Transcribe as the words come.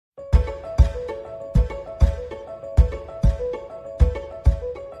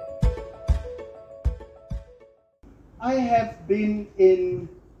I have been in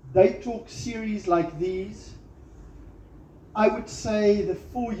Day Talk series like these, I would say the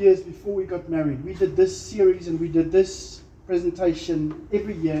 4 years before we got married. We did this series and we did this presentation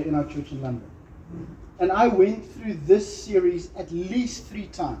every year in our church in London. And I went through this series at least 3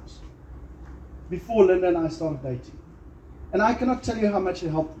 times before Linda and I started dating. And I cannot tell you how much it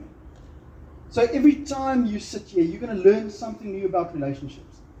helped me. So every time you sit here, you're going to learn something new about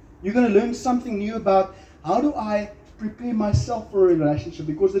relationships. You're going to learn something new about how do I prepare myself for a relationship,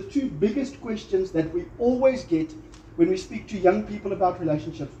 because the 2 biggest questions that we always get when we speak to young people about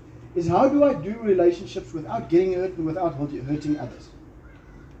relationships is, how do I do relationships without getting hurt and without hurting others?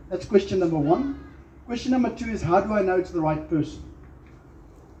 That's question number 1. Question number 2 is, how do I know it's the right person?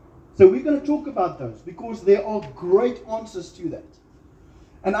 So we're going to talk about those because there are great answers to that.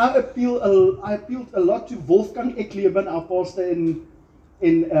 And I appealed a lot to Wolfgang Ekleben, our pastor in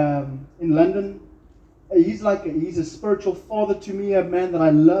London. He's a spiritual father to me, a man that I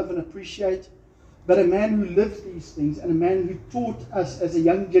love and appreciate, but a man who lives these things and a man who taught us as a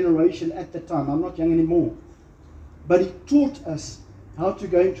young generation at the time. I'm not young anymore, but he taught us how to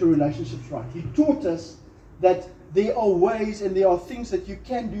go into relationships right. He taught us that there are ways and there are things that you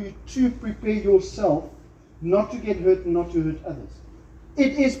can do to prepare yourself not to get hurt and not to hurt others.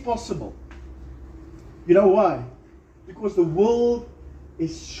 It is possible. You know why? Because the world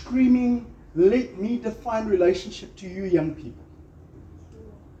is screaming, let me define relationship to you young people.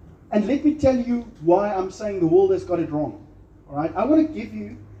 And let me tell you why I'm saying the world has got it wrong. All right? I want to give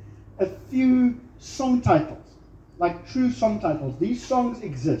you a few song titles, like true song titles. These songs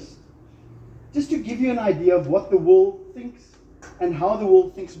exist. Just to give you an idea of what the world thinks and how the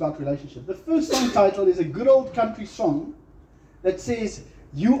world thinks about relationships. The first song title is a good old country song that says,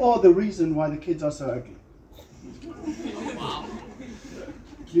 "You are the reason why the kids are so ugly." Wow.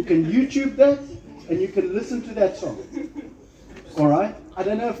 You can YouTube that and you can listen to that song. Alright? I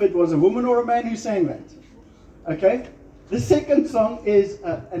don't know if it was a woman or a man who sang that. Okay? The second song is,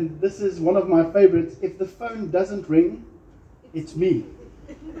 and this is one of my favorites, "If the phone doesn't ring, it's me."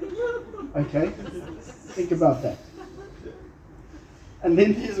 Okay? Think about that. And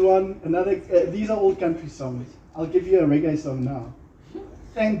then there's these are all country songs. I'll give you a reggae song now.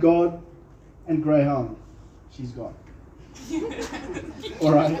 "Thank God" and "Greyhound, She's Gone."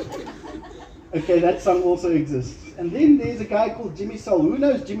 Alright? Okay, that song also exists. And then there's a guy called Jimmy Soul. Who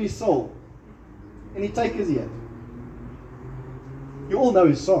knows Jimmy Soul? Any takers yet? You all know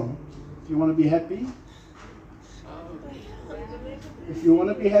his song. If you want to be happy. If you want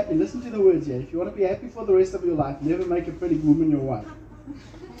to be happy, listen to the words here. If you want to be happy for the rest of your life, never make a pretty woman your wife.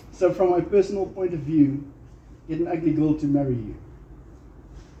 So from my personal point of view, get an ugly girl to marry you.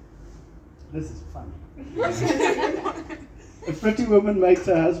 This is funny. A pretty woman makes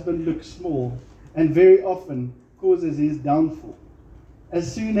her husband look small and very often causes his downfall.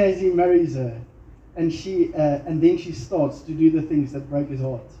 As soon as he marries her, and then she starts to do the things that break his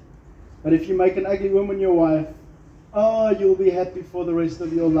heart. But if you make an ugly woman your wife, you'll be happy for the rest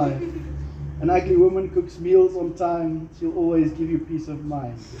of your life. An ugly woman cooks meals on time. She'll always give you peace of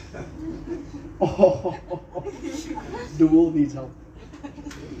mind. The world needs help.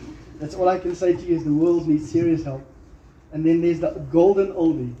 That's all I can say to you is the world needs serious help. And then there's the golden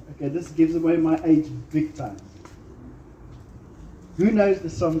oldie. Okay, this gives away my age big time. Who knows the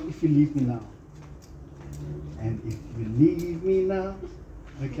song, "If You Leave Me Now"? And if you leave me now,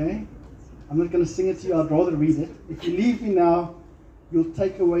 okay? I'm not going to sing it to you, I'd rather read it. "If you leave me now, you'll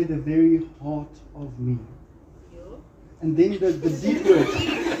take away the very heart of me." And then the deep words.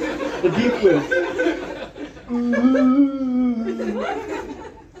 The deep words. "Ooh,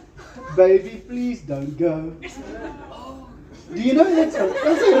 baby, please don't go." Do you know that song?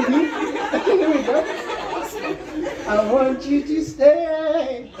 That's what I mean. Okay, here we go. "I want you to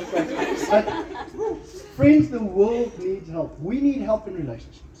stay." Okay. But, friends, the world needs help. We need help in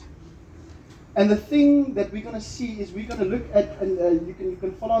relationships. And the thing that we're going to see is we're going to look at, and you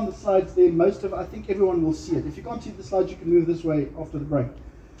can follow on the slides there. I think everyone will see it. If you can't see the slides, you can move this way after the break.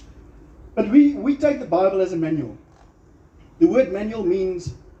 But we take the Bible as a manual. The word manual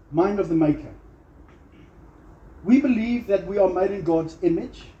means mind of the maker. We believe that we are made in God's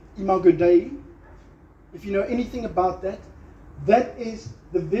image, imago Dei. If you know anything about that, that is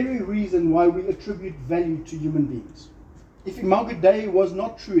the very reason why we attribute value to human beings. If imago Dei was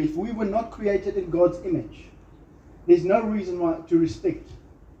not true, if we were not created in God's image, there's no reason why to respect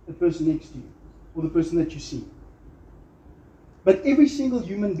the person next to you or the person that you see. But every single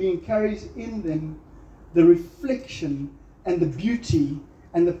human being carries in them the reflection and the beauty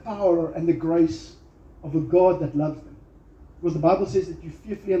and the power and the grace of a God that loves them. Because the Bible says that you're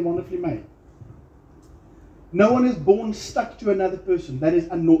fearfully and wonderfully made. No one is born stuck to another person.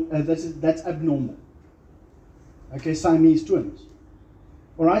 That's abnormal. Okay, Siamese twins.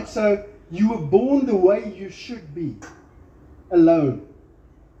 All right, so you were born the way you should be, alone.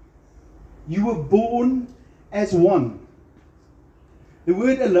 You were born as one. The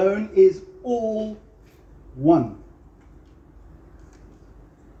word alone is all one.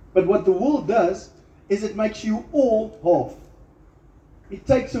 But what the world does is it makes you all half. It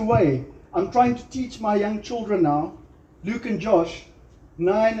takes away. I'm trying to teach my young children now, Luke and Josh,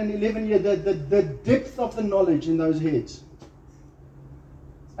 9 and 11 years, the depth of the knowledge in those heads.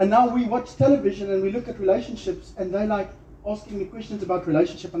 And now we watch television and we look at relationships and they're like asking me questions about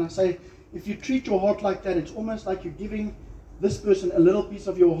relationship. And I say, if you treat your heart like that, it's almost like you're giving this person a little piece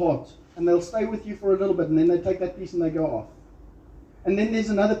of your heart. And they'll stay with you for a little bit and then they take that piece and they go off. And then there's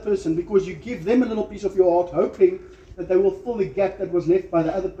another person because you give them a little piece of your heart, hoping that they will fill the gap that was left by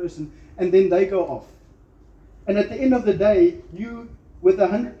the other person, and then they go off. And at the end of the day, you, with a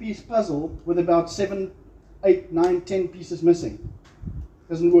 100-piece puzzle, with about 7, 8, 9, 10 pieces missing.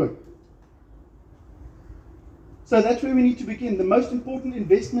 Doesn't work. So that's where we need to begin. The most important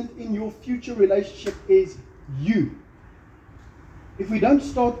investment in your future relationship is you. If we don't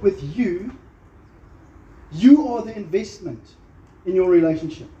start with you, you are the investment in your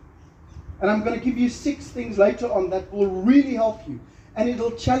relationship. And I'm going to give you 6 things later on that will really help you. And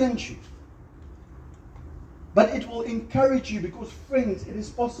it'll challenge you. But it will encourage you because, friends, it is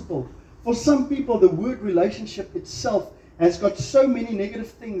possible. For some people, the word relationship itself has got so many negative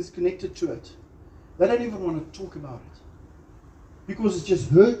things connected to it. They don't even want to talk about it. Because it's just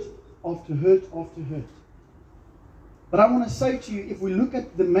hurt after hurt after hurt. But I want to say to you, if we look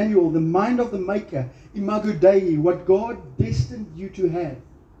at the manual, the mind of the maker, Imago Dei, what God destined you to have,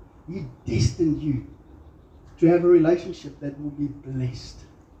 He destined you to have a relationship that will be blessed.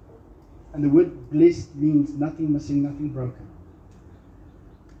 And the word blessed means nothing missing, nothing broken.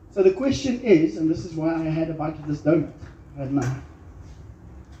 So the question is, and this is why I had a bite of this donut right now.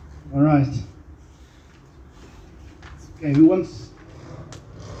 All right. Okay, who wants?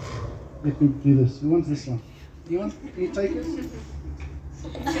 Let me do this. Who wants this one? Anyone? Can you take it?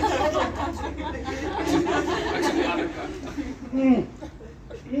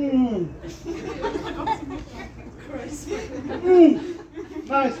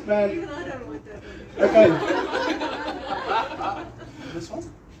 Nice, man. Okay. This one?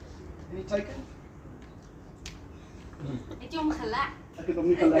 Can you take it? Het jy hom gelek? Ek het hom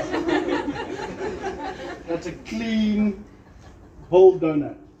nie gelek. That's a clean, whole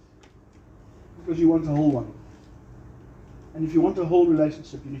donut. Because you want a whole one. And if you want a whole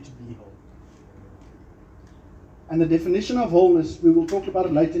relationship, you need to be whole. And the definition of wholeness, we will talk about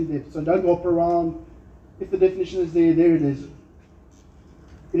it later in depth. So don't hop around. If the definition is there, there it is.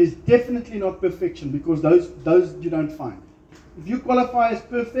 It is definitely not perfection because those you don't find. If you qualify as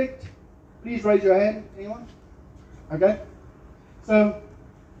perfect, please raise your hand. Anyone? Okay? So,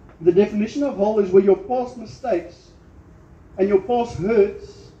 the definition of whole is where your past mistakes and your past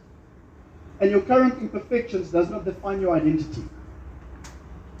hurts and your current imperfections does not define your identity.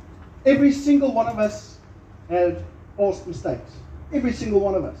 Every single one of us had past mistakes. Every single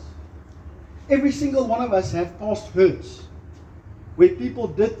one of us. Every single one of us have past hurts where people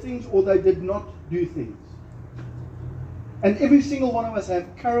did things or they did not do things. And every single one of us have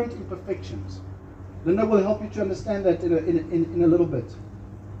current imperfections. Linda will help you to understand that in a little bit.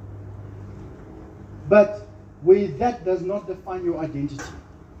 But where that does not define your identity.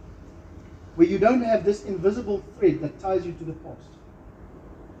 Where you don't have this invisible thread that ties you to the past.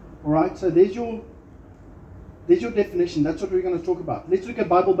 Alright, so there's your definition. That's what we're going to talk about. Let's look at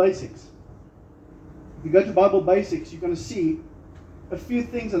Bible basics. If you go to Bible basics, you're going to see a few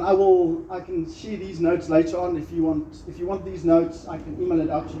things, and I can share these notes later on. If you want these notes, I can email it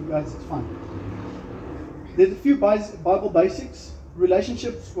out to you guys. It's fine. There's a few Bible basics.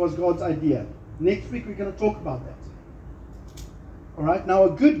 Relationships was God's idea. Next week we're going to talk about that. All right. Now, a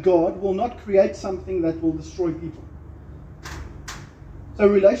good God will not create something that will destroy people. So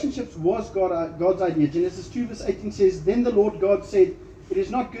relationships was God's idea. Genesis 2 verse 18 says, "Then the Lord God said, it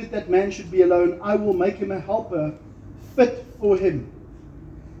is not good that man should be alone. I will make him a helper fit for him."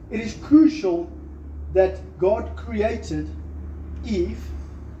 It is crucial that God created Eve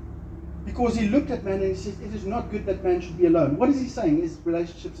because He looked at man and He says, it is not good that man should be alone. What is He saying? Is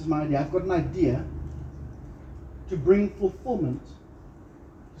relationships is my idea. I've got an idea to bring fulfillment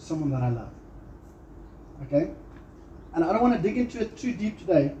to someone that I love. Okay? And I don't want to dig into it too deep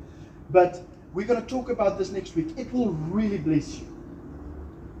today, but we're going to talk about this next week. It will really bless you.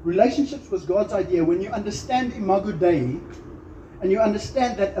 Relationships was God's idea. When you understand Imago Dei, and you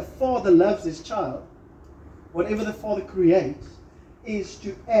understand that a father loves his child, whatever the Father creates, is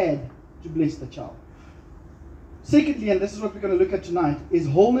to add to bless the child. Secondly, and this is what we're going to look at tonight, is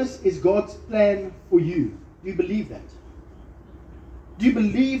wholeness is God's plan for you. Do you believe that? Do you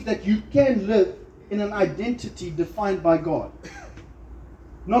believe that you can live in an identity defined by God?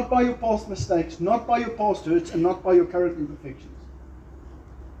 Not by your past mistakes, not by your past hurts, and not by your current imperfections.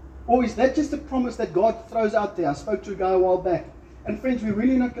 Or is that just a promise that God throws out there? I spoke to a guy a while back. And friends, we're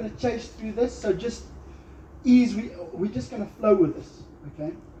really not going to chase through this, so just ease. We're just going to flow with this.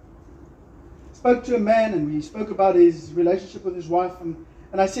 Okay? Spoke to a man, and we spoke about his relationship with his wife. And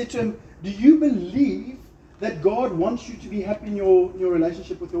I said to him, do you believe that God wants you to be happy in your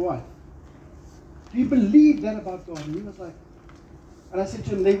relationship with your wife? Do you believe that about God? And he was like, and I said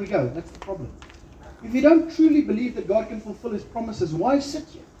to him, there we go. That's the problem. If you don't truly believe that God can fulfill His promises, why sit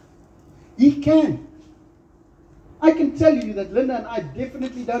here? He can. I can tell you that Linda and I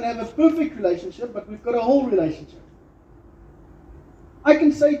definitely don't have a perfect relationship, but we've got a whole relationship. I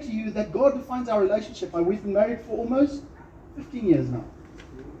can say to you that God defines our relationship. We've been married for almost 15 years now.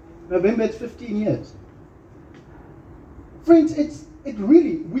 November, it's 15 years. Friends,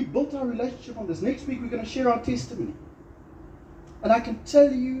 we built our relationship on this. Next week, we're going to share our testimony. And I can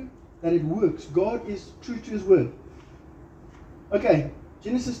tell you that it works. God is true to His word. Okay,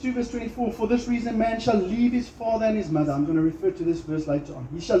 Genesis 2 verse 24. For this reason, man shall leave his father and his mother. I'm going to refer to this verse later on.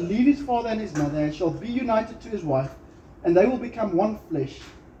 He shall leave his father and his mother and shall be united to his wife, and they will become one flesh.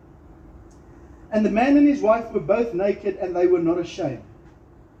 And the man and his wife were both naked, and they were not ashamed.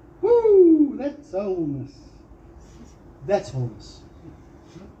 Woo! That's wholeness. That's wholeness.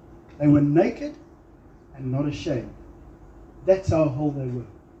 They were naked and not ashamed. That's how whole they were.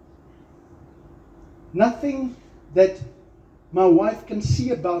 Nothing that my wife can see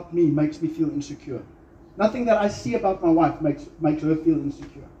about me makes me feel insecure. Nothing that I see about my wife makes her feel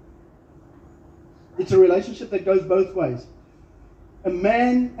insecure. It's a relationship that goes both ways. A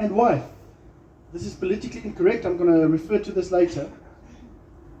man and wife. This is politically incorrect. I'm going to refer to this later.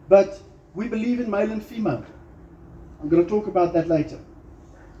 But we believe in male and female. I'm going to talk about that later.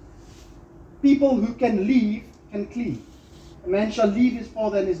 People who can leave can cleave. A man shall leave his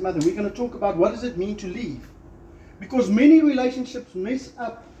father and his mother. We're going to talk about what does it mean to leave. Because many relationships mess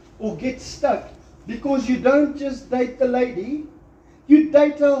up or get stuck because you don't just date the lady, you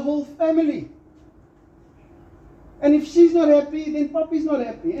date her whole family. And if she's not happy, then Poppy's not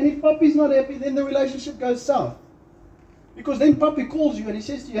happy. And if Poppy's not happy, then the relationship goes south. Because then Poppy calls you and he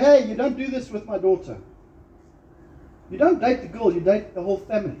says to you, hey, you don't do this with my daughter. You don't date the girl, you date the whole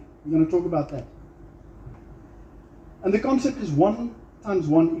family. We're going to talk about that. And the concept is 1 times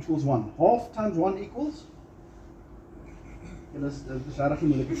 1 equals 1. Half times 1 equals?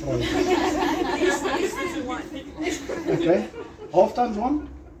 Okay. Half times 1?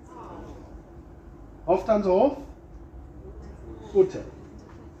 Half times a half? Quarter.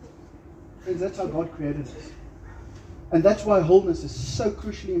 Friends, that's how God created us. And that's why wholeness is so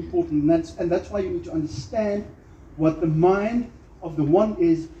crucially important. And that's why you need to understand what the mind of the one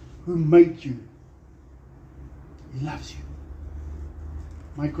is who made you. He loves you.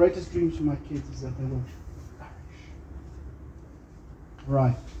 My greatest dreams for my kids is that they will flourish.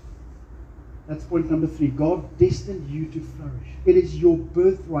 Right. That's point number 3. God destined you to flourish. It is your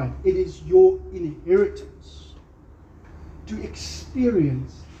birthright. It is your inheritance to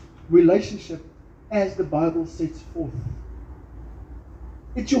experience relationship as the Bible sets forth.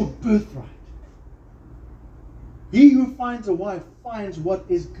 It's your birthright. He who finds a wife finds what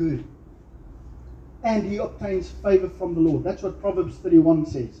is good, and he obtains favor from the Lord. That's what Proverbs 31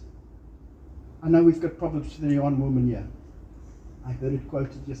 says. I know we've got Proverbs 31 woman here. I heard it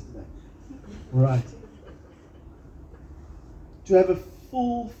quoted yesterday. Right. To have a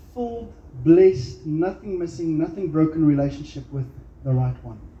full, blessed, nothing missing, nothing broken relationship with the right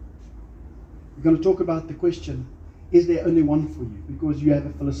one. We're going to talk about the question, is there only one for you? Because you have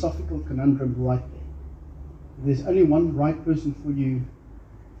a philosophical conundrum right there. If there's only one right person for you,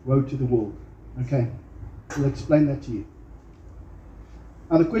 woe to the world. Okay, we'll explain that to you.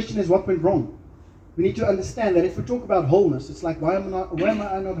 Now the question is, what went wrong? We need to understand that if we talk about wholeness, it's like, why am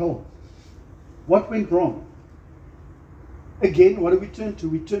I not whole? What went wrong? Again, what do we turn to?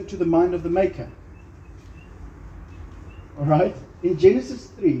 We turn to the mind of the maker. Alright? In Genesis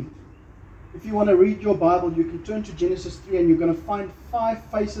 3, if you want to read your Bible, you can turn to Genesis 3 and you're going to find 5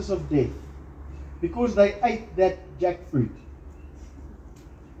 faces of death. Because they ate that jackfruit.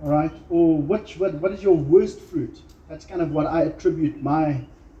 Alright? Or what is your worst fruit? That's kind of what I attribute my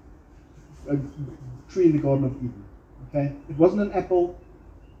tree in the Garden of Eden. Okay? It wasn't an apple.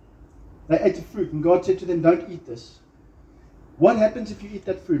 They ate a fruit and God said to them, don't eat this. What happens if you eat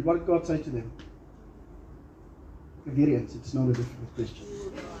that fruit? What did God say to them? Variance, it's not a difficult question.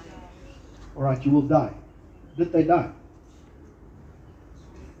 All right, you will die. Did they die?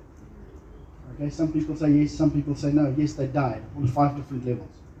 Okay, some people say yes, some people say no. Yes, they died on 5 different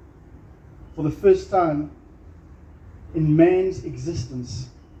levels. For the first time in man's existence,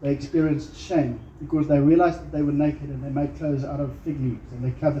 they experienced shame because they realized that they were naked and they made clothes out of fig leaves and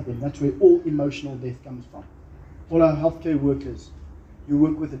they covered them. That's where all emotional death comes from. All our healthcare workers, you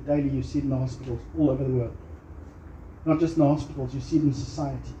work with it daily, you see it in the hospitals all over the world. Not just in the hospitals, you see it in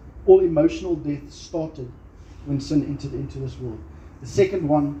society. All emotional death started when sin entered into this world. The second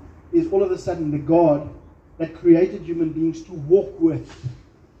one is all of a sudden the God that created human beings to walk with.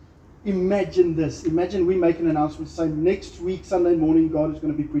 Imagine this. Imagine we make an announcement saying next week, Sunday morning, God is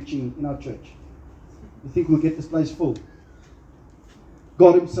going to be preaching in our church. You think we'll get this place full?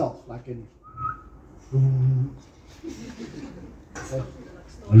 God himself, like in... Okay.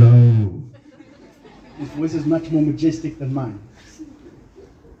 Hello. His voice is much more majestic than mine.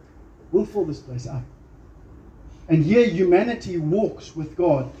 We'll fill this place up. And here humanity walks with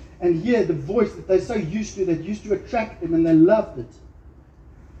God. And here the voice that they're so used to, that used to attract them and they loved it,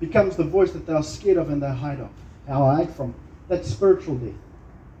 becomes the voice that they are scared of and they hide from. That's spiritual death.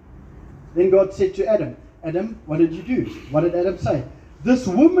 Then God said to Adam, Adam, what did you do? What did Adam say? This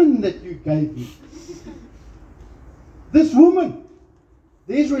woman that you gave me. This woman.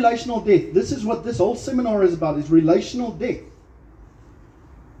 There's relational death. This is what this whole seminar is about, is relational death.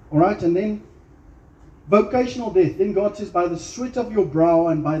 Alright, and then vocational death. Then God says, by the sweat of your brow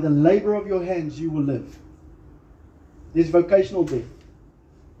and by the labor of your hands you will live. There's vocational death.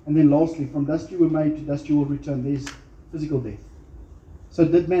 And then lastly, from dust you were made, to dust you will return. There's physical death. So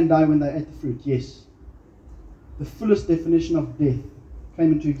did man die when they ate the fruit? Yes. The fullest definition of death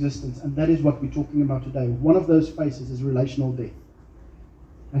came into existence, and that is what we're talking about today. One of those phases is relational death.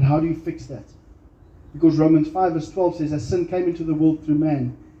 And how do you fix that? Because Romans 5 verse 12 says, as sin came into the world through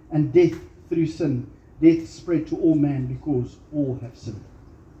man, and death through sin, death spread to all man because all have sinned.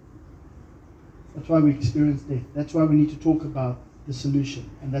 That's why we experience death. That's why we need to talk about the solution,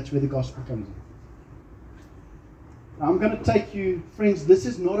 and that's where the gospel comes in. Now I'm going to take you, friends, this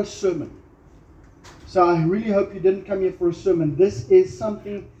is not a sermon. So I really hope you didn't come here for a sermon. This is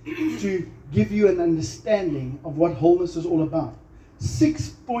something to give you an understanding of what wholeness is all about.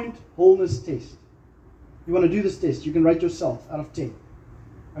 6-point wholeness test. You want to do this test, you can rate yourself out of 10.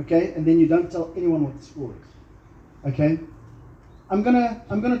 Okay? And then you don't tell anyone what the score is. Okay? I'm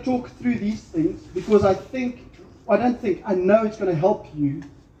gonna talk through these things because I know it's going to help you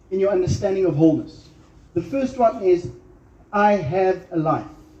in your understanding of wholeness. The first one is, I have a life.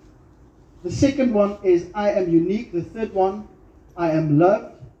 The second one is, I am unique. The third one, I am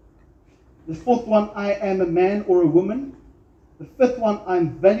loved. The fourth one, I am a man or a woman. The fifth one,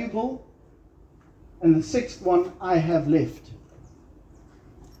 I'm valuable. And the sixth one, I have left.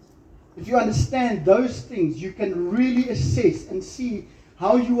 If you understand those things, you can really assess and see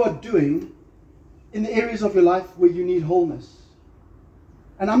how you are doing in the areas of your life where you need wholeness.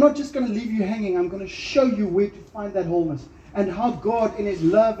 And I'm not just going to leave you hanging. I'm going to show you where to find that wholeness. And how God, in His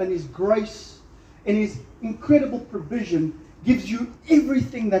love and His grace, and His incredible provision, gives you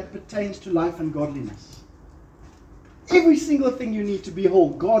everything that pertains to life and godliness. Every single thing you need to be whole,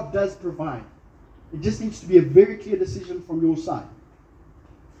 God does provide. It just needs to be a very clear decision from your side.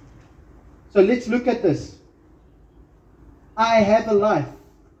 So let's look at this. I have a life.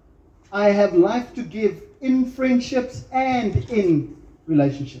 I have life to give in friendships and in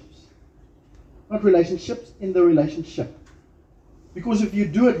relationships. Not relationships, in the relationship. Because if you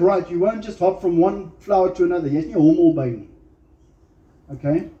do it right, you won't just hop from one flower to another. Yes, baby.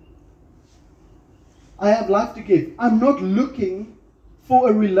 Okay? I have life to give. I'm not looking for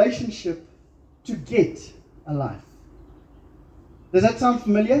a relationship to get a life. Does that sound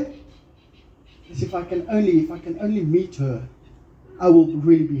familiar? Yes, if I can only meet her, I will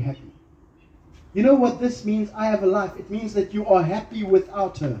really be happy. You know what this means? I have a life. It means that you are happy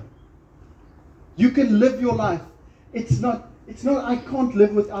without her. You can live your life. It's not I can't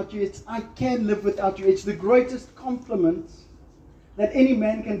live without you. It's I can live without you. It's the greatest compliment that any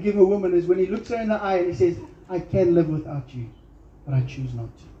man can give a woman is when he looks her in the eye and he says, I can live without you, but I choose not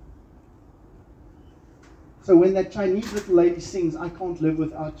to. So when that Chinese little lady sings, I can't live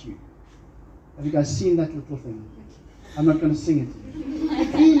without you. Have you guys seen that little thing? I'm not going to sing it.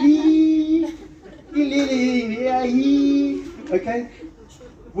 Okay?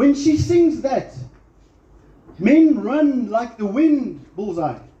 When she sings that, men run like the wind,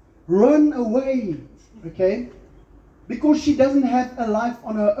 bullseye. Run away. Okay? Because she doesn't have a life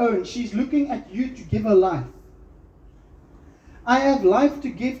on her own. She's looking at you to give her life. I have life to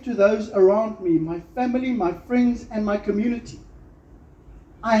give to those around me, my family, my friends, and my community.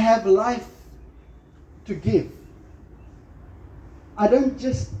 I have life to give. I don't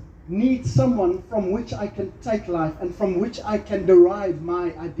just need someone from which I can take life and from which I can derive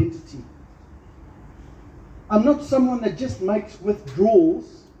my identity. I'm not someone that just makes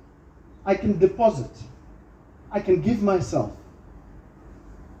withdrawals. I can deposit. I can give myself.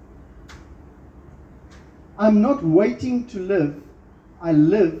 I'm not waiting to live. I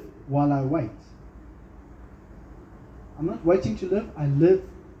live while I wait. I'm not waiting to live. I live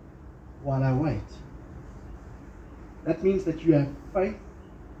while I wait. That means that you have faith,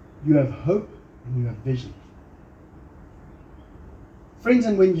 you have hope, and you have vision. Friends,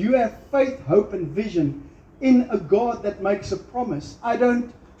 and when you have faith, hope, and vision in a God that makes a promise, I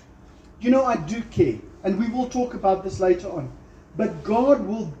do care, and we will talk about this later on, but God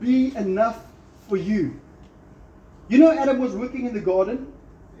will be enough for you. You know, Adam was working in the garden.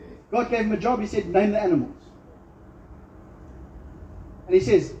 God gave him a job. He said, name the animals. And he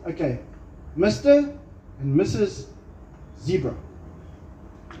says, okay, Mr. and Mrs. Zebra,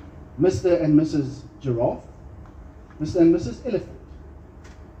 Mr. and Mrs. Giraffe, Mr. and Mrs. Elephant.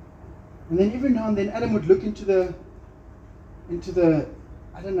 And then every now and then Adam would look into the,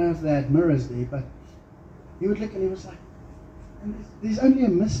 I don't know if they had mirrors there, but he would look and he was like, and there's only a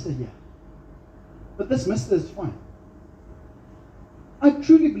Mr. here. But this Mr. is fine. I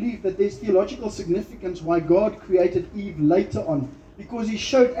truly believe that there's theological significance why God created Eve later on, because he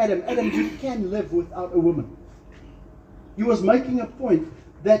showed Adam, you can live without a woman. He was making a point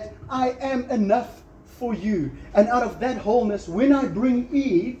that I am enough for you. And out of that wholeness, when I bring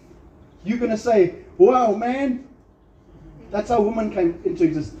Eve, you're going to say, wow, man, that's how woman came into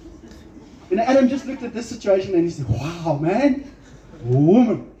existence. You know, Adam just looked at this situation and he said, wow, man,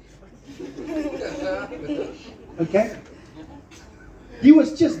 woman. Okay? He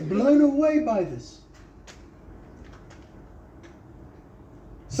was just blown away by this.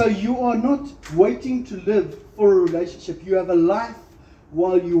 So you are not waiting to live for a relationship. You have a life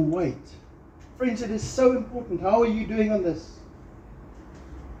while you wait. Friends, it is so important. How are you doing on this?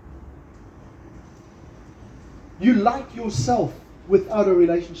 You like yourself without a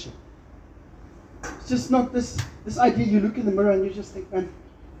relationship. It's just not this idea you look in the mirror and you just think, man,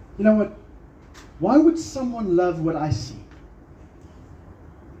 you know what? Why would someone love what I see?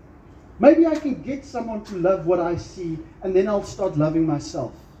 Maybe I can get someone to love what I see and then I'll start loving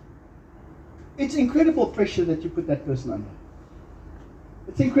myself. It's incredible pressure that you put that person under.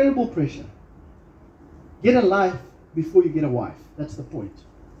 It's incredible pressure. Get a life before you get a wife. That's the point.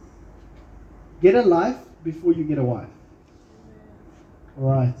 Get a life before you get a wife.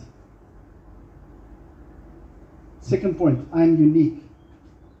 All right. Second point, I am unique.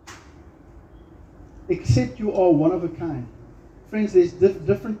 Except you are one of a kind. Friends, there's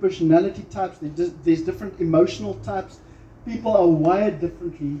different personality types. There's different emotional types. People are wired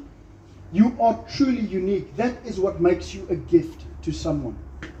differently. You are truly unique. That is what makes you a gift to someone.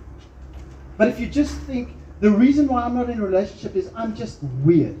 But if you just think, the reason why I'm not in a relationship is I'm just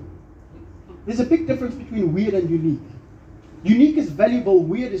weird. There's a big difference between weird and unique. Unique is valuable.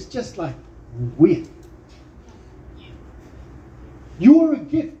 Weird is just like weird. You are a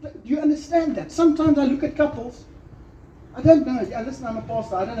gift. Do you understand that? Sometimes I look at couples. I don't know. Yeah, listen, I'm a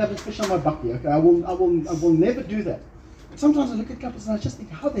pastor. I don't have a fish on my bucket. Okay, I will never do that. But sometimes I look at couples and I just think,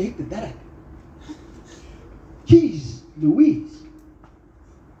 how the heck did that happen? Jeez, Louise.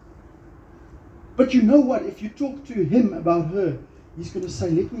 But you know what? If you talk to him about her, he's going to say,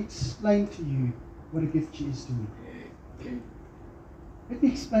 let me explain to you what a gift she is to me. Let me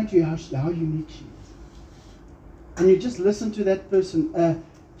explain to you how unique she is. And you just listen to that person a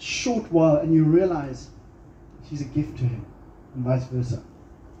short while and you realize she's a gift to him, and vice versa.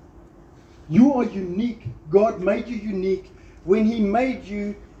 You are unique. God made you unique. When he made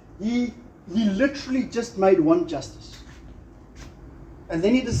you, he literally just made one justice. And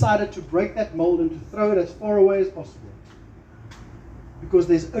then he decided to break that mold and to throw it as far away as possible. Because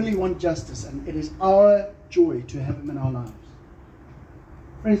there's only one justice, and it is our joy to have him in our lives.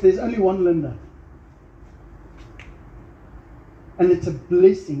 Friends, there's only one Linda. And it's a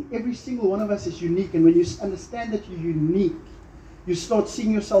blessing. Every single one of us is unique. And when you understand that you're unique, you start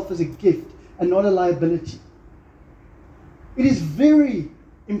seeing yourself as a gift and not a liability. It is very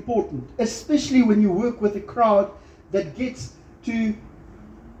important, especially when you work with a crowd that gets to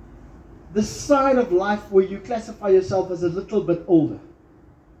the side of life where you classify yourself as a little bit older.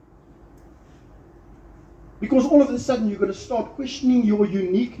 Because all of a sudden you're going to start questioning your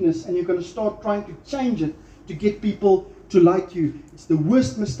uniqueness and you're going to start trying to change it to get people to like you. It's the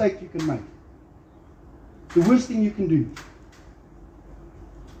worst mistake you can make. The worst thing you can do.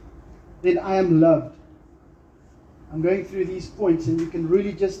 then I am loved. I'm going through these points and you can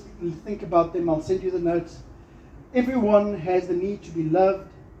really just think about them. I'll send you the notes. Everyone has the need to be loved,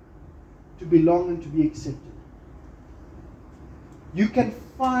 to belong, and to be accepted. You can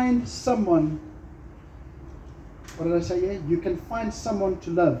find someone, what did I say here? You can find someone to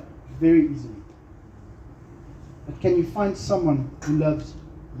love very easily. But can you find someone who loves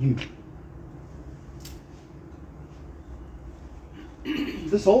you?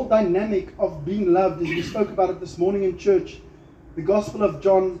 This whole dynamic of being loved, as we spoke about it this morning in church, the Gospel of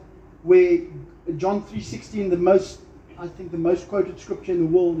John, where John 3:16, the most quoted scripture in the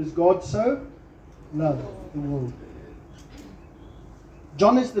world is, God so loved the world.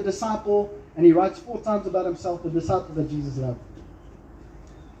 John is the disciple, and he writes 4 times about himself, the disciple that Jesus loved.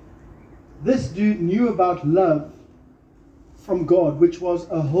 This dude knew about love from God, which was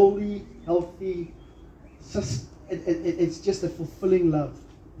a holy, healthy, it's just a fulfilling love.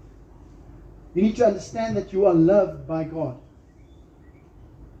 You need to understand that you are loved by God.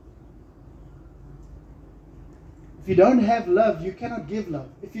 If you don't have love, you cannot give love.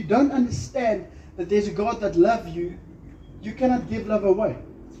 If you don't understand that there's a God that loves you, you cannot give love away.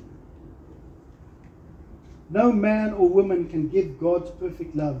 No man or woman can give God's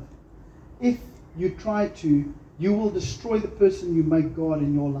perfect love. If you try to, you will destroy the person you make God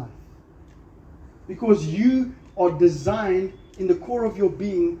in your life. Because you are designed in the core of your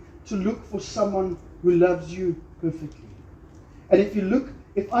being to look for someone who loves you perfectly. And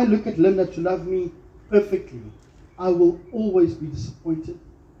if I look at Linda to love me perfectly, I will always be disappointed.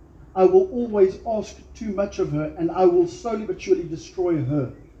 I will always ask too much of her, and I will slowly but surely destroy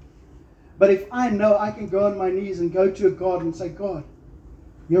her. But if I know I can go on my knees and go to a God and say, God,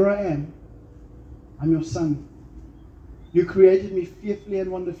 here I am. I'm your son. You created me fearfully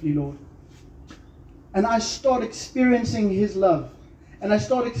and wonderfully, Lord. And I start experiencing His love. And I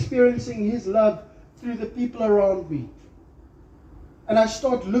start experiencing His love through the people around me. And I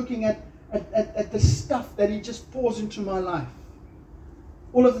start looking at the stuff that He just pours into my life.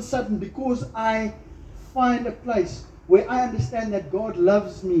 All of a sudden, because I find a place where I understand that God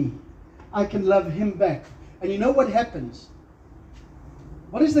loves me, I can love Him back. And you know what happens?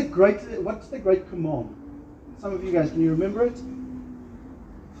 What's the great command? Some of you guys, can you remember it?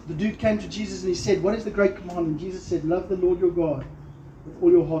 The dude came to Jesus and he said, what is the great command? And Jesus said, love the Lord your God with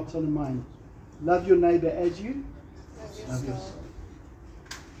all your heart, soul, and mind. Love your neighbor as you love yourself.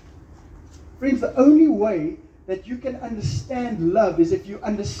 Friends, the only way that you can understand love is if you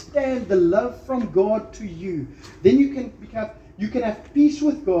understand the love from God to you. Then you can have peace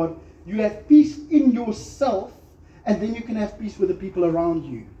with God, you have peace in yourself, and then you can have peace with the people around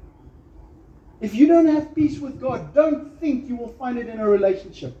you. If you don't have peace with God, don't think you will find it in a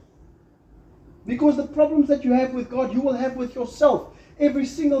relationship. Because the problems that you have with God, you will have with yourself. Every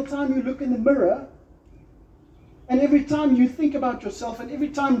single time you look in the mirror, and every time you think about yourself, and every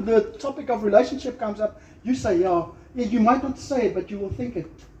time the topic of relationship comes up, you say, yeah, you might not say it, but you will think it.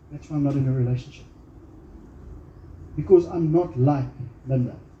 That's why I'm not in a relationship. Because I'm not like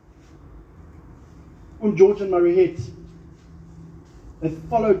Linda. When George and Mariette, they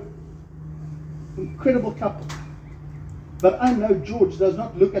followed incredible couple. But I know George does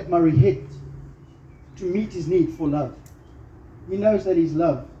not look at Mariette to meet his need for love. He knows that he's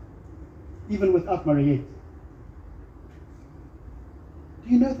loved, even without Mariette. Do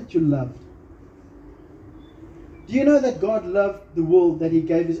you know that you're loved? Do you know that God loved the world that He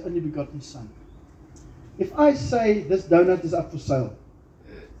gave His only begotten Son? If I say this donut is up for sale,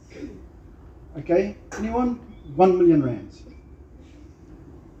 okay, anyone? 1 million rands.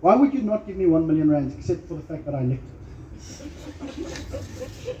 Why would you not give me 1 million rands except for the fact that I licked it?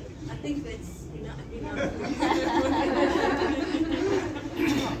 I think that's enough.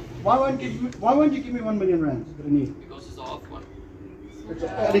 Why won't you give me 1 million rands? That I need? Because it's a half one.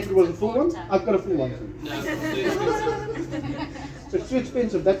 And if it was a full one, I've got a full one. No, it's too expensive. So it's too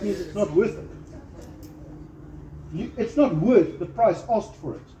expensive. That means it's not worth it. It's not worth the price asked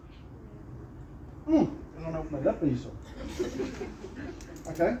for it. I don't know if my lap is on.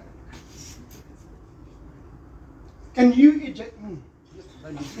 Okay. Can you eject?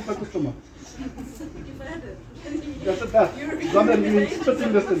 Just at that. London means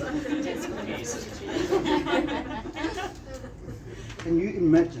spitting distance. Can you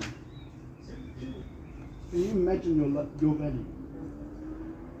imagine? Can you imagine your value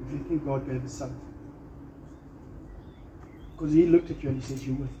if you think God gave His Son? Because He looked at you and He says,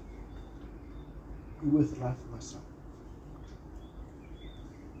 you're worth it. You're worth life for my son.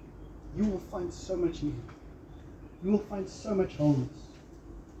 You will find so much need. You will find so much wholeness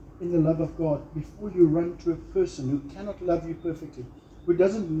in the love of God before you run to a person who cannot love you perfectly. who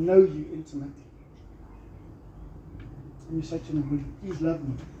doesn't know you intimately. And you say to him, will you please love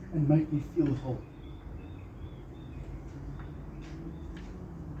me and make me feel whole?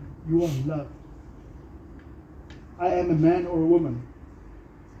 You are loved. I am a man or a woman.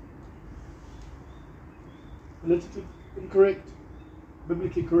 Politically incorrect,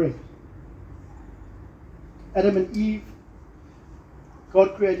 biblically correct. Adam and Eve,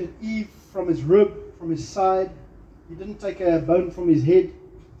 God created Eve from his rib, from his side. He didn't take a bone from his head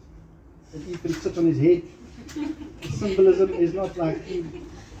that Eve can sit on his head. The symbolism is not like Eve,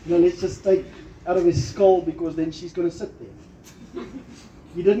 let's just take out of his skull because then she's going to sit there.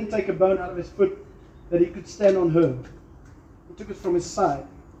 He didn't take a bone out of his foot that he could stand on her. He took it from his side.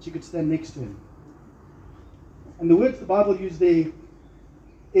 She could stand next to him. And the words the Bible used there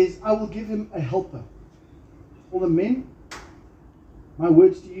is, I will give him a helper. For the men, my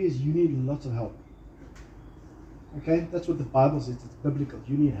words to you is, you need lots of help. Okay? That's what the Bible says. It's biblical.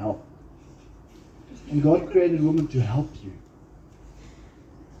 You need help. And God created woman to help you.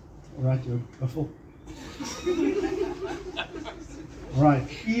 Alright, you're full. Right.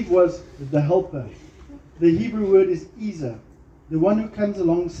 Eve was the helper. The Hebrew word is Ezer, the one who comes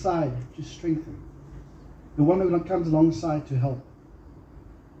alongside to strengthen. The one who comes alongside to help.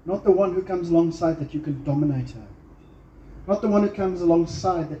 Not the one who comes alongside that you can dominate her. Not the one who comes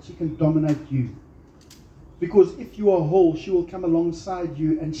alongside that she can dominate you. Because if you are whole, she will come alongside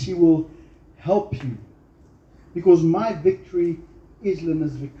you and she will help you. Because my victory is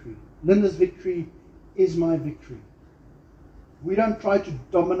Linda's victory. Linda's victory is my victory. We don't try to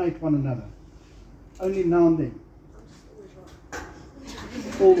dominate one another. Only now and then.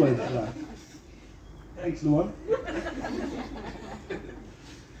 Always right. Thanks, Luan.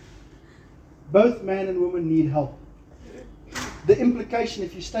 Both man and woman need help. The implication,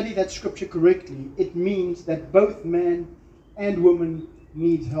 if you study that scripture correctly, it means that both man and woman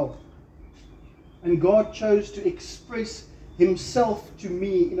need help. And God chose to express himself to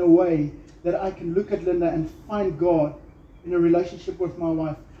me in a way that I can look at Linda and find God in a relationship with my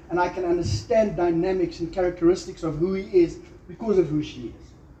wife. And I can understand dynamics and characteristics of who he is because of who she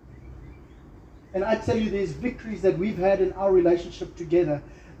is. And I tell you, there's victories that we've had in our relationship together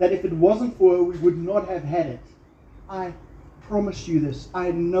that if it wasn't for her, we would not have had it. I promise you this.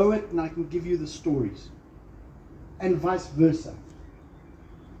 I know it and I can give you the stories. And vice versa.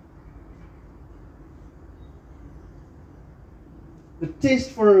 The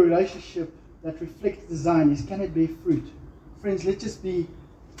test for a relationship that reflects design is, can it bear fruit? Friends, let's just be,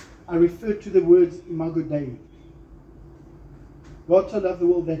 I refer to the words Imago Dei. God so loved the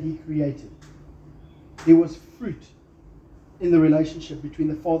world that he created. There was fruit in the relationship between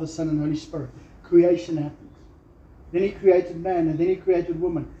the Father, Son, and Holy Spirit. Creation happened. Then he created man, and then he created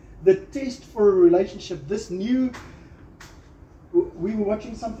woman. The test for a relationship, we were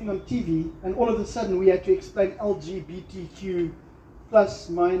watching something on TV, and all of a sudden we had to explain LGBTQ, plus,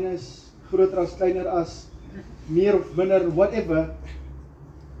 minus, groter as, kleiner as, meer of minder, whatever,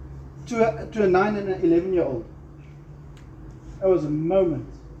 to a 9 and an 11-year-old. That was a moment.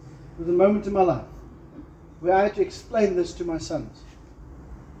 It was a moment in my life where I had to explain this to my sons.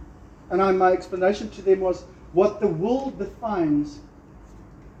 And my explanation to them was, what the world defines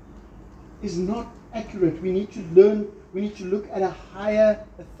is not accurate. We need to learn, we need to look at a higher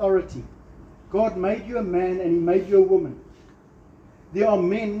authority. God made you a man and he made you a woman. There are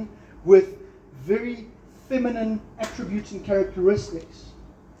men with very feminine attributes and characteristics,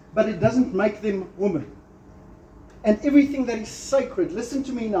 but it doesn't make them women. And everything that is sacred, listen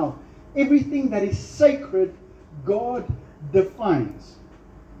to me now, everything that is sacred, God defines.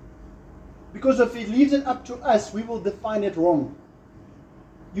 Because if he leaves it up to us, we will define it wrong.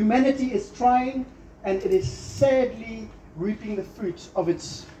 Humanity is trying, and it is sadly reaping the fruits of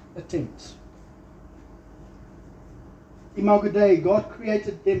its attempts. Imago Dei, God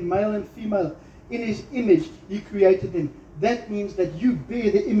created them male and female. In his image, he created them. That means that you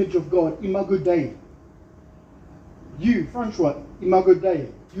bear the image of God, Imago Dei. You, Francois, Imago Dei,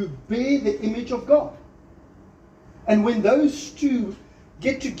 you bear the image of God. And when those two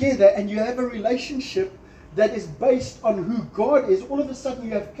get together and you have a relationship that is based on who God is, all of a sudden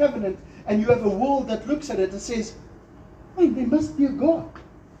you have covenant and you have a world that looks at it and says, hey, there must be a God.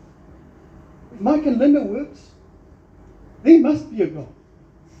 If Mike and Linda works, there must be a God.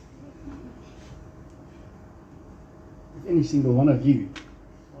 If any single one of you,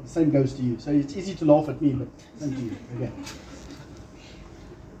 well, the same goes to you. So it's easy to laugh at me, but same to you. Okay.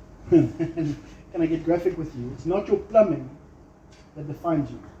 Can I get graphic with you? It's not your plumbing that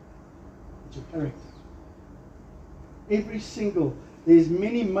defines you. It's your character. There's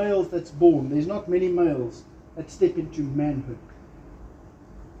many males that's born. There's not many males that step into manhood.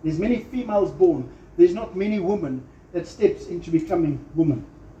 There's many females born. There's not many women that steps into becoming women.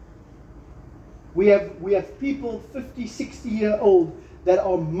 We have people 50, 60-year-old that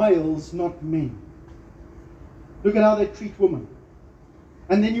are males, not men. Look at how they treat women.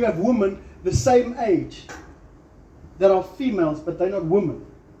 And then you have women the same age that are females, but they're not women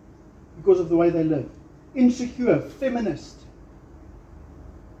because of the way they live. Insecure, feminist.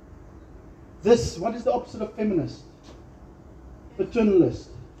 What is the opposite of feminist? Paternalist.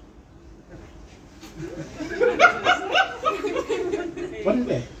 What is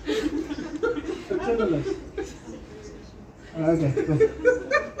that? Paternalist. Okay, cool.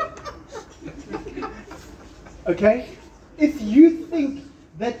 Okay? If you think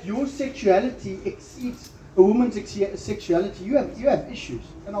that your sexuality exceeds a woman's sexuality, you have issues.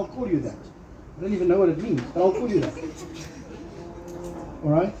 And I'll call you that. I don't even know what it means, but I'll call you that.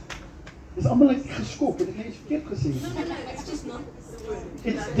 Alright? Dis allemaal like geskok, het ek net verkeerd gesê. No, it's just not the word.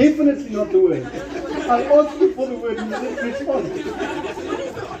 It's definitely not the word. I asked you for the word and you didn't respond.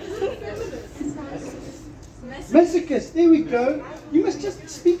 Masochist, there we go. You must just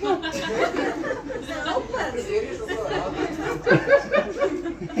speak up.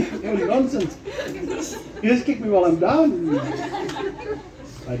 Oh, nonsense. You just kick me while I'm down.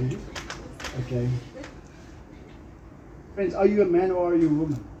 Buddy. Okay. Friends, are you a man or are you a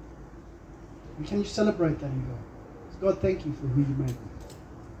woman? And can you celebrate that in God? God, thank you for who you made me.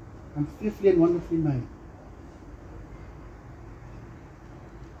 I'm fearfully and wonderfully made.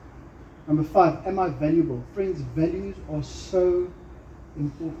 Number 5, am I valuable? Friends, values are so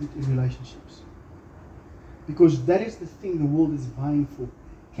important in relationships. Because that is the thing the world is vying for.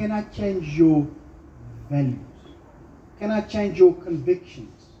 Can I change your values? Can I change your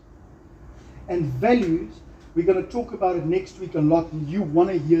convictions? And values, we're going to talk about it next week a lot, and you want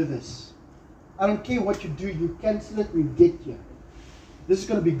to hear this. I don't care what you do, you cancel it and you get here. This is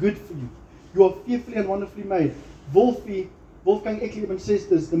going to be good for you. You are fearfully and wonderfully made. Wolfgang Eckleman says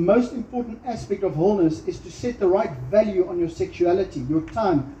this: the most important aspect of wholeness is to set the right value on your sexuality, your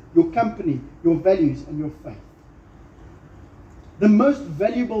time, your company, your values, and your faith. The most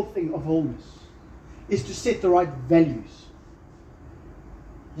valuable thing of wholeness is to set the right values.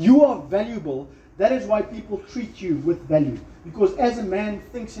 You are valuable. That is why people treat you with value. Because as a man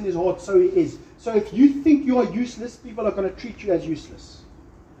thinks in his heart, so he is. So if you think you are useless, people are going to treat you as useless.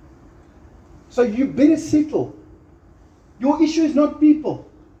 So you better settle. Your issue is not people.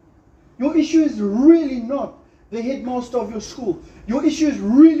 Your issue is really not the headmaster of your school. Your issue is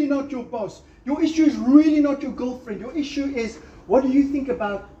really not your boss. Your issue is really not your girlfriend. Your issue is, what do you think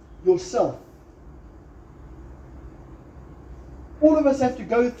about yourself? All of us have to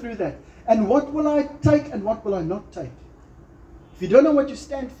go through that. And what will I take and what will I not take? If you don't know what you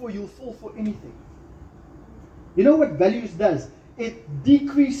stand for, you'll fall for anything. You know what values does? It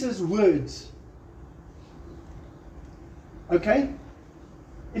decreases words. Okay?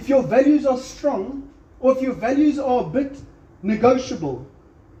 If your values are strong, or if your values are a bit negotiable,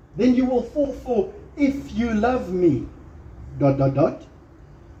 then you will fall for, if you love me, ...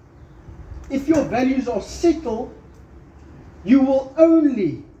 If your values are settled, you will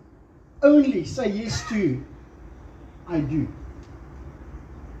only say yes to, I do.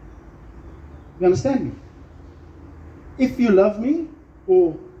 You understand me? If you love me,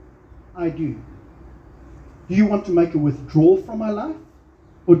 or I do. Do you want to make a withdrawal from my life?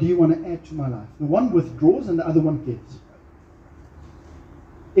 Or do you want to add to my life? The one withdraws and the other one gives.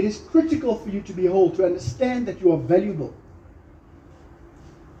 It is critical for you to be whole, to understand that you are valuable.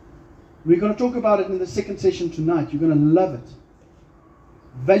 We're going to talk about it in the second session tonight. You're going to love it.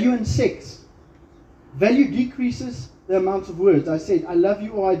 Value in sex. Value decreases the amount of words. I said, I love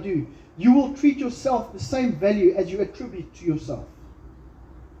you or I do. You will treat yourself the same value as you attribute to yourself.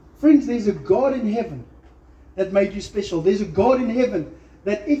 Friends, there's a God in heaven that made you special. There's a God in heaven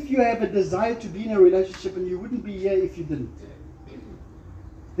that if you have a desire to be in a relationship, and you wouldn't be here if you didn't.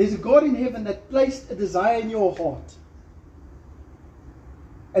 There's a God in heaven that placed a desire in your heart.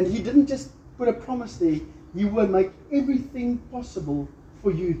 And He didn't just put a promise there. He will make everything possible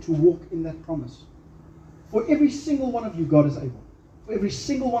for you to walk in that promise. For every single one of you, God is able. For every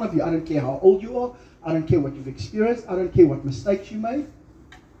single one of you, I don't care how old you are, I don't care what you've experienced, I don't care what mistakes you made,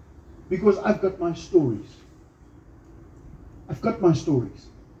 because I've got my stories. I've got my stories.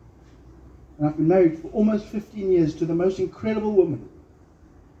 And I've been married for almost 15 years to the most incredible woman.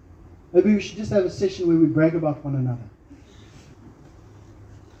 Maybe we should just have a session where we brag about one another.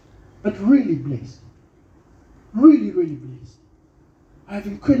 But really blessed. Really, really blessed. I have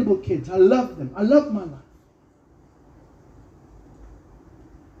incredible kids. I love them. I love my life.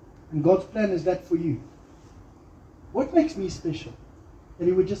 And God's plan is that for you. What makes me special? that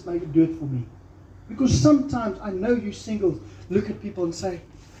He would just do it for me. Because sometimes I know you singles look at people and say,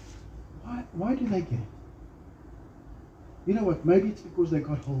 why do they get it? You know what? Maybe it's because they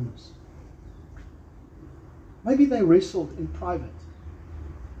got wholeness. Maybe they wrestled in private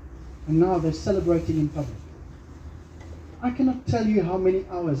and now they're celebrating in public. I cannot tell you how many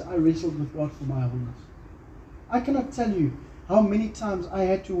hours I wrestled with God for my wholeness. I cannot tell you how many times I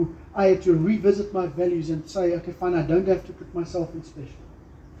had to revisit my values and say, okay, fine, I don't have to put myself in special.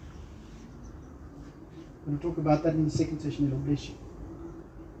 We're going to talk about that in the second session. It'll bless you.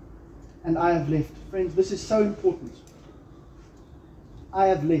 And I have left. Friends, this is so important. I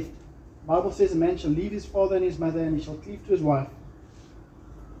have left. The Bible says a man shall leave his father and his mother and he shall cleave to his wife.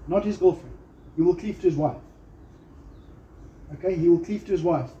 Not his girlfriend. He will cleave to his wife. Okay, he will cleave to his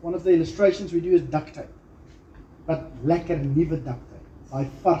wife. One of the illustrations we do is duct tape. But lekker nuwe duct tape. By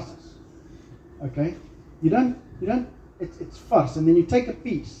farces. Okay? It's farce. And then you take a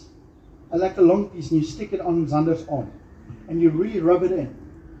piece, like a long piece, and you stick it on Xander's arm. And you really rub it in.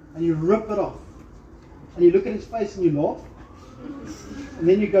 And you rip it off. And you look at his face and you laugh. And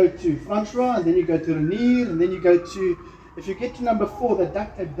then you go to Francois, and then you go to Renier, and then you go to, if you get to number 4, the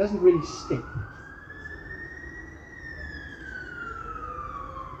duct tape doesn't really stick.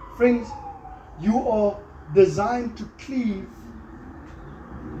 Friends, you are designed to cleave,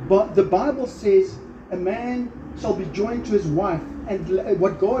 but the Bible says a man shall be joined to his wife, and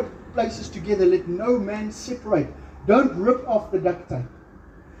what God places together, let no man separate. Don't rip off the duct tape,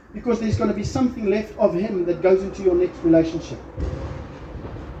 because there's going to be something left of him that goes into your next relationship.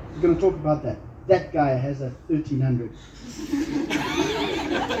 We're going to talk about that. That guy has a 1300.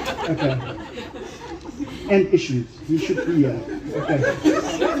 Okay. And issues. He should be here. Okay.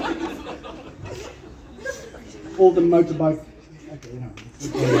 All the motorbike. Okay,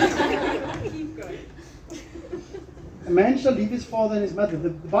 Keep going. A man shall leave his father and his mother. The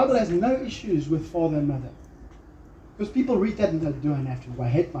Bible has no issues with father and mother. Because people read that and go, do I have to? I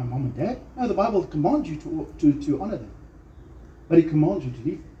hate my mom and dad? No, the Bible commands you to honor them. But it commands you to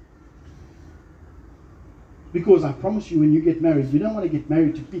leave them. Because I promise you, when you get married, you don't want to get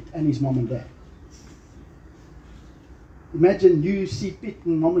married to Pete and his mom and dad. Imagine you see Pete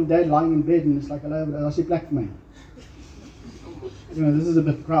and mom and dad lying in bed and it's like, hello, I see black man. You know, this is a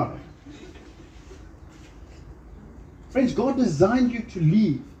bit crowded. Friends, God designed you to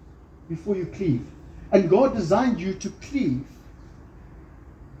leave before you cleave. And God designed you to cleave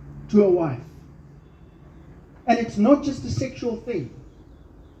to a wife. And it's not just a sexual thing.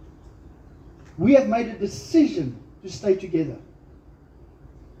 We have made a decision to stay together.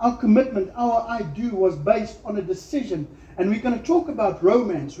 Our commitment, our I do was based on a decision. And we're going to talk about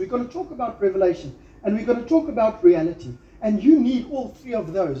romance, we're going to talk about revelation, and we're going to talk about reality. And you need all three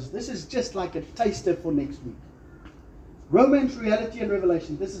of those. This is just like a taster for next week. Romance, reality, and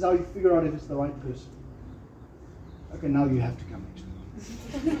revelation. This is how you figure out if it's the right person. Okay, now you have to come next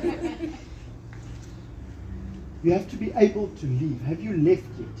week. You have to be able to leave. Have you left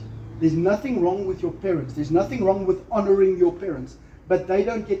yet? There's nothing wrong with your parents. There's nothing wrong with honoring your parents. But they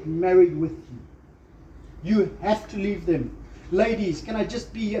don't get married with you. You have to leave them. Ladies, can I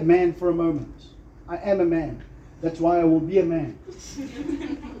just be a man for a moment? I am a man. That's why I will be a man.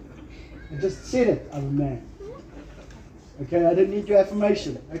 I just said it, I'm a man. Okay, I don't need your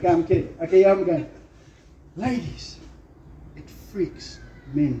affirmation. Okay, I'm kidding. Okay, yeah, I'm going. Ladies, it freaks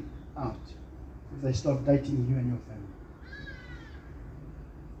men out if they start dating you and your family.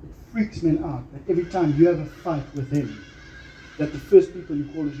 It freaks men out that every time you have a fight with him, that the first people you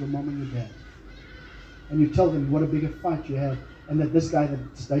call is your mom and your dad. And you tell them what a bigger fight you had, and that this guy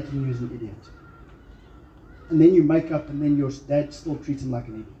that's dating you is an idiot. And then you make up, and then your dad still treats him like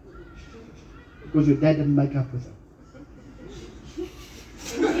an idiot. Because your dad didn't make up with him.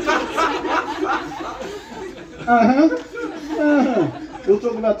 We'll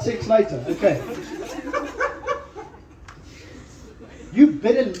talk about sex later. Okay. You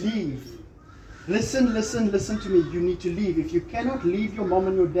better leave. Listen to me. You need to leave. If you cannot leave your mom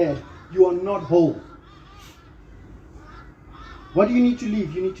and your dad, you are not whole. What do you need to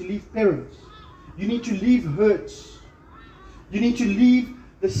leave? You need to leave parents. You need to leave hurts. You need to leave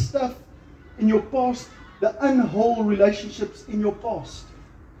the stuff in your past, the unwhole relationships in your past.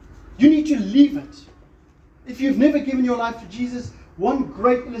 You need to leave it. If you've never given your life to Jesus, one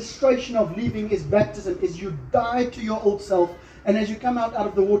great illustration of leaving is baptism, is you die to your old self, and as you come out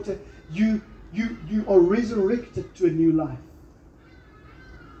of the water, you are resurrected to a new life.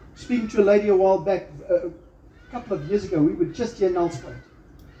 Speaking to a lady a while back, a couple of years ago, we were just here in Nelspruit.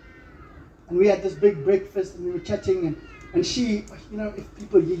 And we had this big breakfast, and we were chatting, and she, you know, if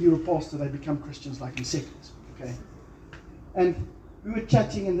people hear you're a pastor, they become Christians like in seconds, okay? And we were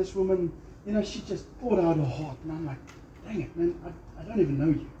chatting, and this woman, she just poured out her heart, and I'm like, dang it, man, I don't even know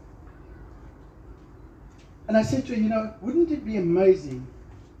you. And I said to her, wouldn't it be amazing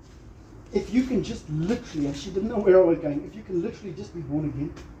if you can just literally, and she didn't know where I was going, if you can literally just be born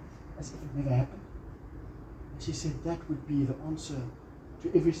again, as if it never happened. And she said, that would be the answer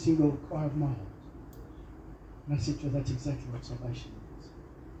to every single cry of my heart. And I said to her, that's exactly what salvation is.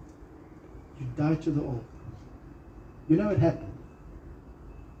 You die to the old. It happened.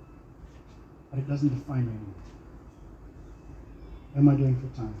 But it doesn't define you anymore. How am I doing for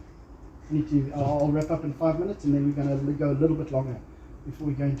time? I'll wrap up in 5 minutes, and then we're going to go a little bit longer before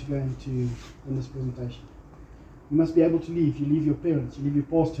we're going to go into in this presentation. You must be able to leave. You leave your parents. You leave your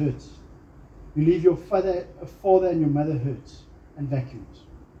past hurts. You leave your father and your mother hurts and vacuums.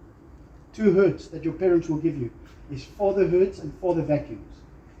 2 hurts that your parents will give you is father hurts and father vacuums.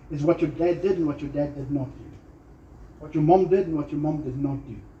 Is what your dad did and what your dad did not do. What your mom did and what your mom did not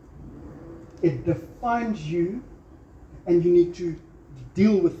do. It defines you, and you need to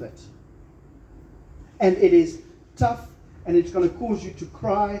deal with it. And it is tough, and it's going to cause you to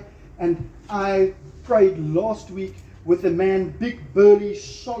cry. And I prayed last week with a man, big, burly,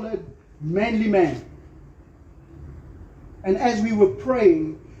 solid, manly man. And as we were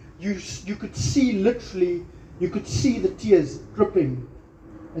praying, you could see literally, you could see the tears dripping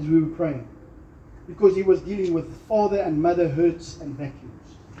as we were praying. Because he was dealing with father and mother hurts and vacuums.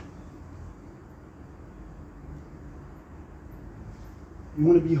 You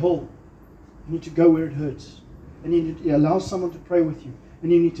want to be whole. You need to go where it hurts. And you need to allow someone to pray with you.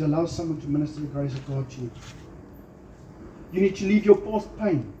 And you need to allow someone to minister the grace of God to you. You need to leave your past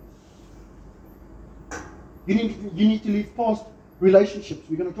pain. You need to leave past relationships.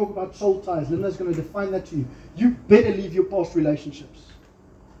 We're going to talk about soul ties. Linda's going to define that to you. You better leave your past relationships.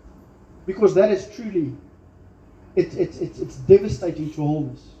 Because that is truly, it's devastating to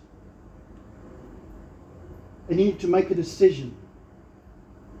wholeness. And you need to make a decision.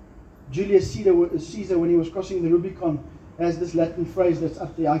 Julius Caesar, when he was crossing the Rubicon, has this Latin phrase that's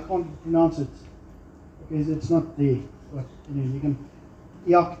up there. I can't pronounce it because it's not there. But you can,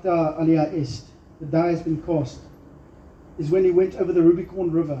 iacta alia est. The die has been cast. Is when he went over the Rubicon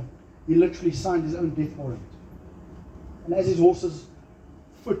River, he literally signed his own death warrant. And as his horse's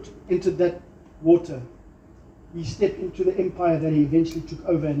foot entered that water, he stepped into the empire that he eventually took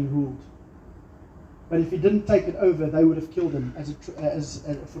over and he ruled. But if he didn't take it over, they would have killed him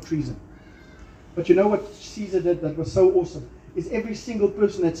for treason. But you know what Caesar did that was so awesome? Is every single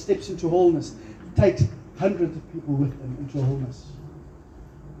person that steps into wholeness takes hundreds of people with them into wholeness.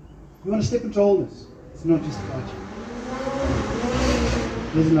 You want to step into wholeness? It's not just about you.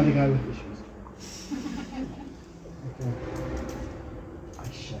 There's another guy with issues. Okay.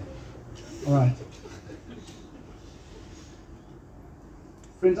 I shame. All right.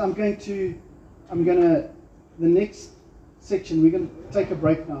 Friends, the next section, we're going to take a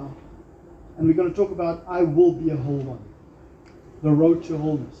break now. And we're going to talk about I will be a whole one. The road to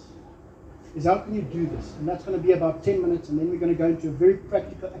wholeness. Is how can you do this? And that's going to be about 10 minutes, and then we're going to go into a very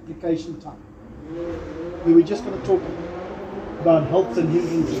practical application time. Where we're just going to talk about helps and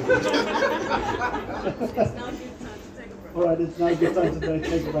hindrances. It's now a good time to take a break. All right, it's now a good time to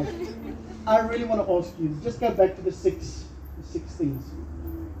take a break. I really want to ask you, just go back to the six things.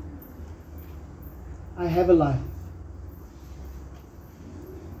 I have a life.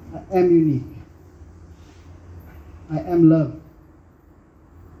 I am unique. I am loved.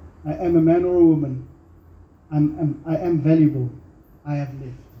 I am a man or a woman. I am valuable. I have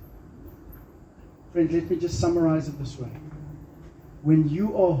lived. Friends, let me just summarize it this way. When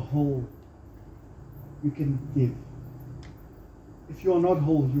you are whole, you can give. If you are not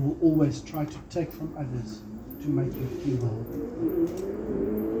whole, you will always try to take from others to make you feel whole.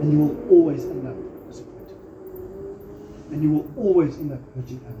 And you will always end up disappointed. And you will always end up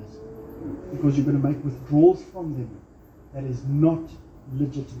hurting others. Because you're going to make withdrawals from them that is not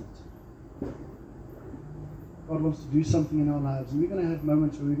legitimate. God wants to do something in our lives, and we're going to have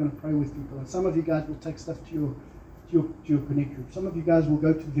moments where we're going to pray with people. And some of you guys will take stuff to your connect group. Some of you guys will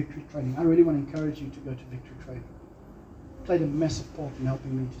go to victory training. I really want to encourage you to go to victory training. It played a massive part in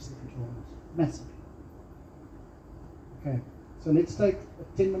helping me to step into wholeness. Massive. Okay, so let's take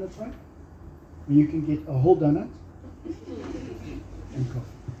a 10-minute break where you can get a whole donut and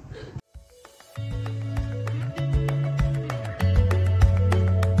coffee.